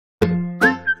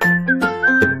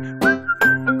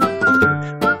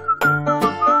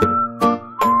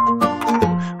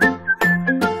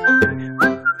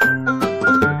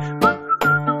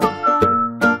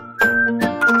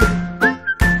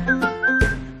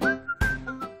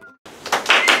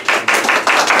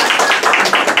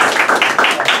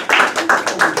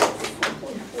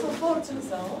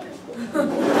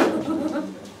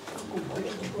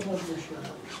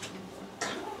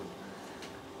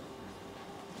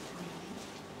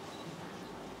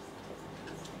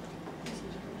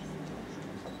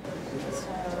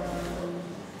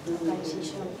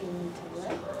organization in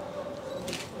Teruel,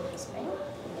 in Spain.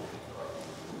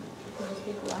 Can you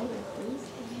speak louder, please?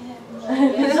 Yeah.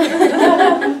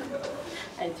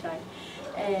 I'll try.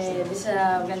 This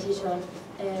organization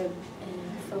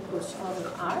focus on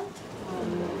art, on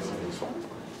exhibition,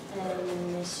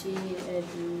 and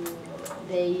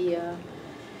they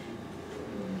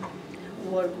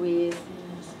work with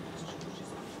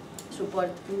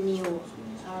support new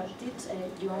artists,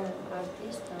 young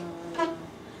artists.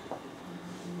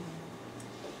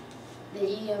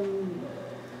 They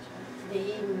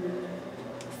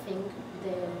think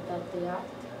that the art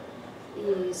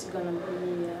is gonna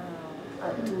be a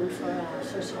tool for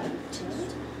social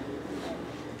change.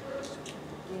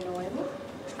 You know what I mean?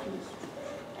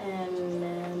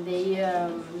 And they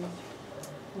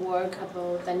work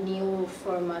about a new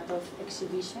format of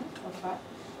exhibition of art.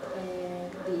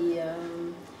 They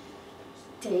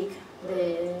take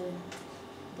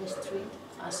the street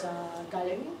as a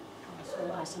gallery,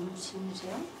 also as a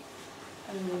museum,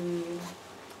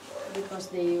 because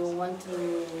they want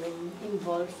to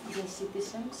involve the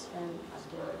citizens and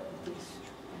this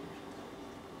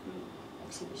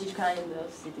exhibition. Which kind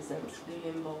of citizens do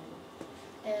you involve?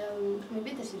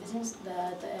 Maybe the citizens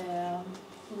that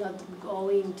not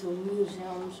going to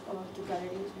museums or to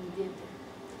galleries, indeed,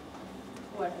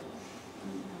 whatever.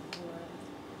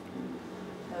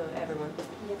 Everyone.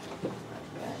 Yeah.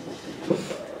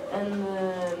 And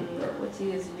what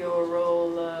is your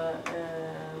role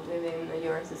within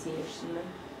your association?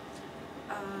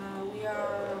 We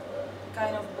are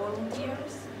kind of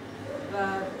volunteers,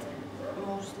 but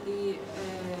mostly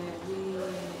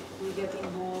we get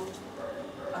involved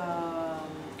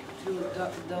through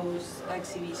those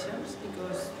exhibitions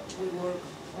because we work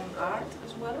on art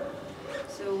as well.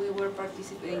 So we were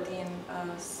participating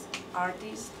as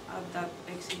artists at that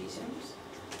exhibitions.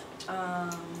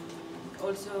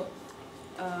 Also,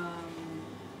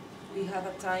 we have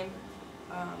a time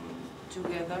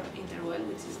together in Teruel,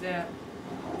 which is the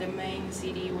main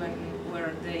city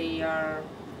where they are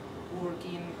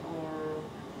working or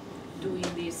doing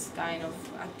this kind of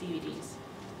activities.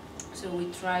 So we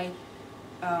try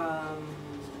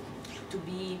to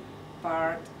be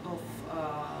part of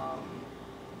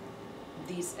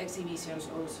these exhibitions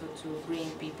also to bring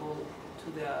people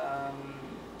to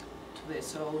the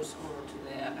shows or to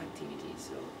the activities.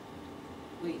 So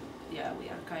we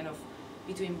are kind of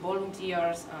between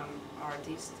volunteers and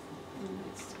artists.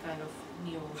 It's kind of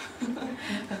new.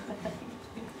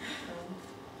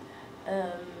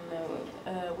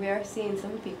 We are seeing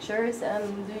some pictures,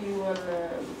 and do you want to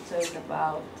talk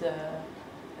about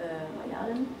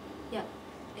Mayalen? Yeah,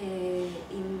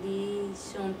 in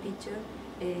this one picture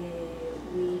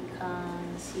we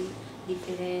can see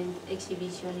different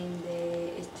exhibition in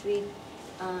the street.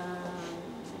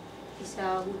 It's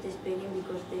a good experience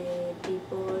because the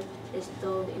people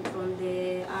stop in front of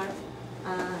the art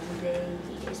and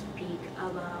they speak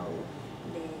about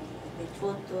the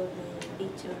photo, the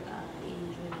picture.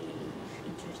 Is really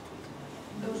interesting.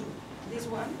 This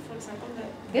one, for example,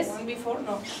 Yes. one before,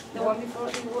 the one before,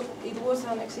 it was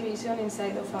an exhibition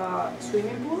inside of a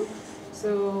swimming pool.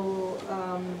 So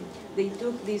they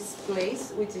took this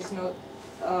place, which is not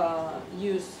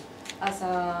used as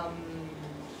a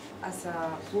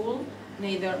pool,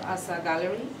 neither as a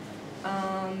gallery,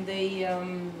 and they.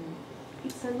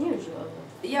 It's unusual.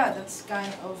 Yeah, that's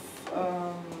kind of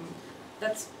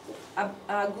that's a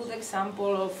good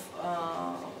example of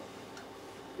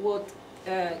what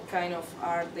kind of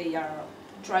art they are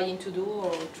trying to do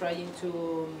or trying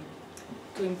to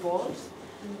impose.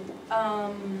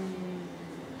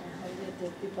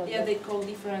 Yeah, they call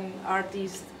different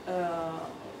artists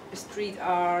street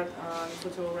art and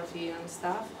photography and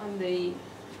stuff, and they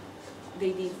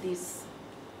did this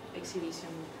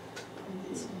exhibition.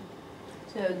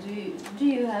 So do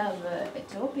you have a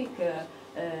topic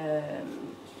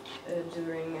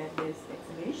during these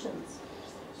exhibitions?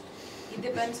 It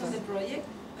depends on the project.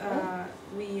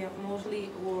 We mostly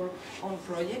work on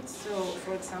projects. So,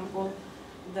 for example,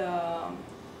 the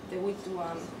week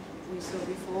one we saw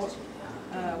before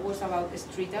was about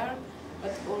street art,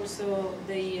 but also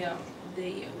they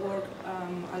work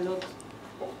a lot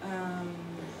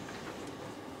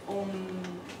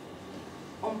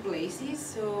on places.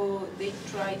 So they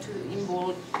try to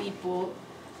involve people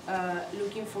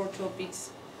looking for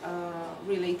topics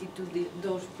related to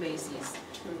those places.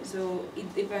 So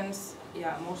it depends,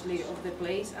 yeah, mostly of the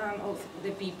place and of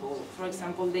the people. For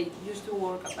example, they used to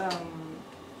work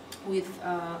with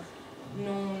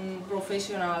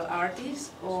non-professional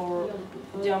artists or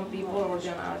young people or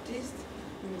young artists.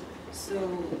 So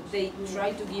they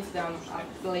try to give them a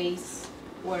place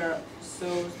where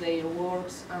shows their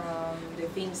works, the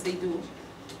things they do,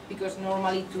 because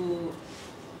normally to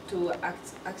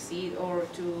accede or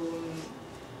to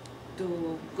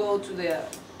go to the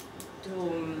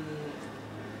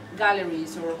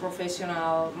galleries or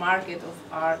professional market of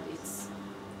art, it's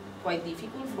quite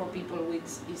difficult for people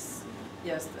with is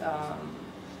just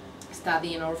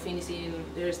studying or finishing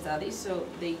their studies. So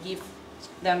they give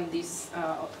them this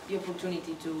the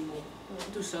opportunity to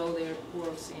show their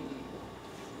works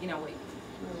in a way.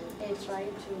 They try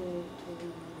to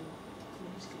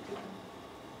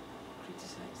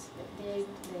Criticize. they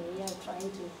are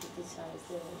trying to criticize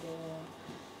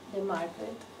the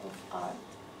market of art,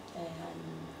 and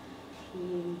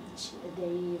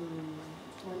they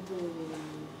want to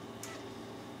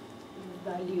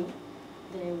value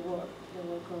the work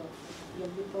of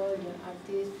young people, young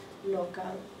artists,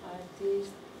 local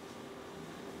artists.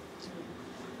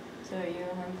 So you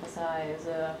emphasize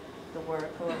the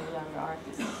work of young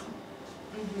artists.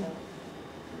 Mm-hmm.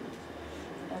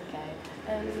 Okay,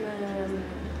 and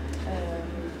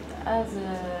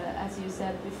as you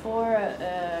said before,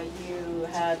 you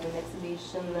had an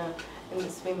exhibition in the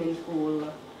swimming pool.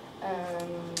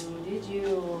 Did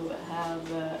you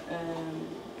have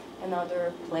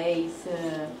another place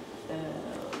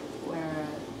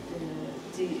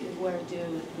where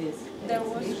do this? There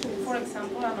was, for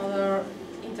example, another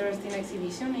interesting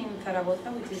exhibition in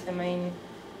Zaragoza, which is the main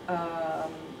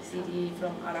city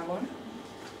from Aragon.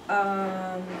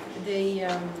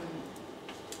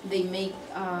 They make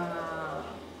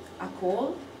a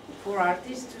call for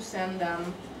artists to send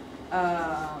them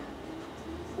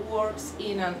works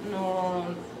in a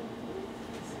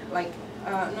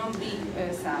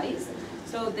non-big size.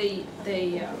 So they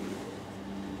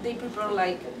prepare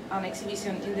like an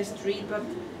exhibition in the street, but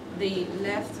they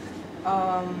left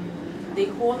they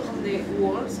hold on the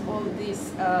walls all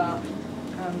these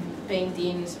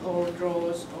paintings or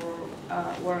draws or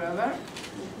wherever,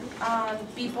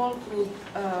 and people could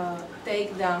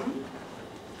take them.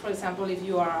 For example, if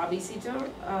you are a visitor,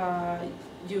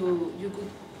 you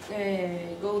could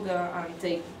go there and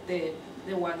take the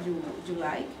one you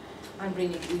like and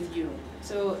bring it with you.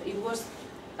 So it was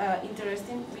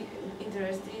interesting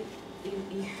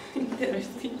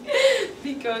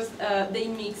because they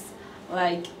mix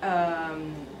like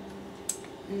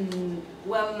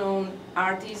well-known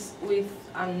artists with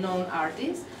unknown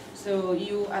artists. So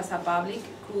you, as a public,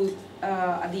 could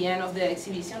at the end of the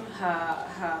exhibition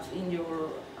have in your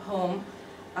home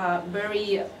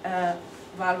very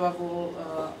valuable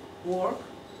work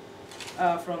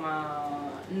from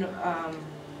a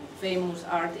famous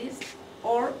artist,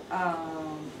 or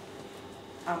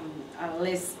a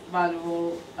less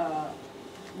valuable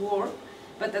work,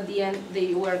 but at the end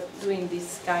they were doing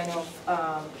this kind of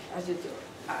as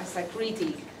a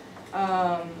critic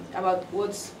about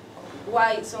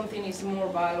why something is more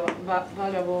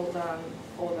valuable than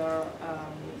other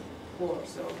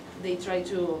works. So they try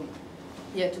to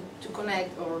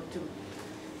connect or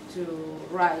to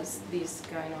rise this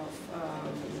kind of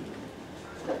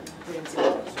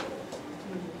principles.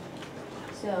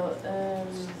 So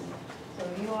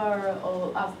you are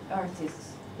all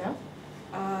artists, no?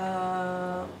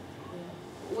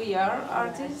 We are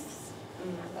artists.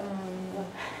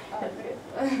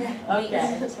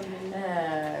 Okay.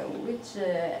 Which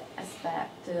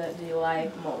aspect do you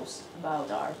like most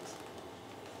about art?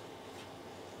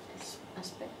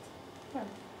 Aspect.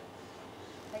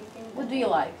 I think What do you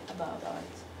like about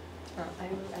art? I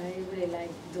really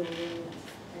like doing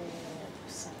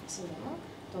cinema,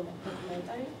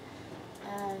 documentary,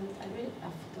 and I really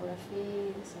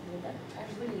photography, something that I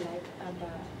really like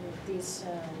about this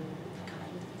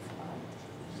kind of art,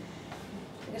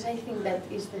 because I think that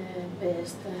is the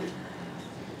best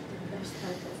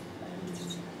part of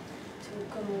to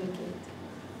communicate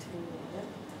to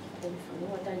them from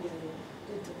what are you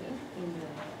doing to me in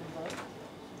your work.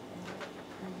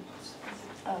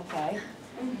 Okay.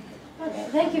 Okay.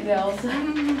 Thank you, girls.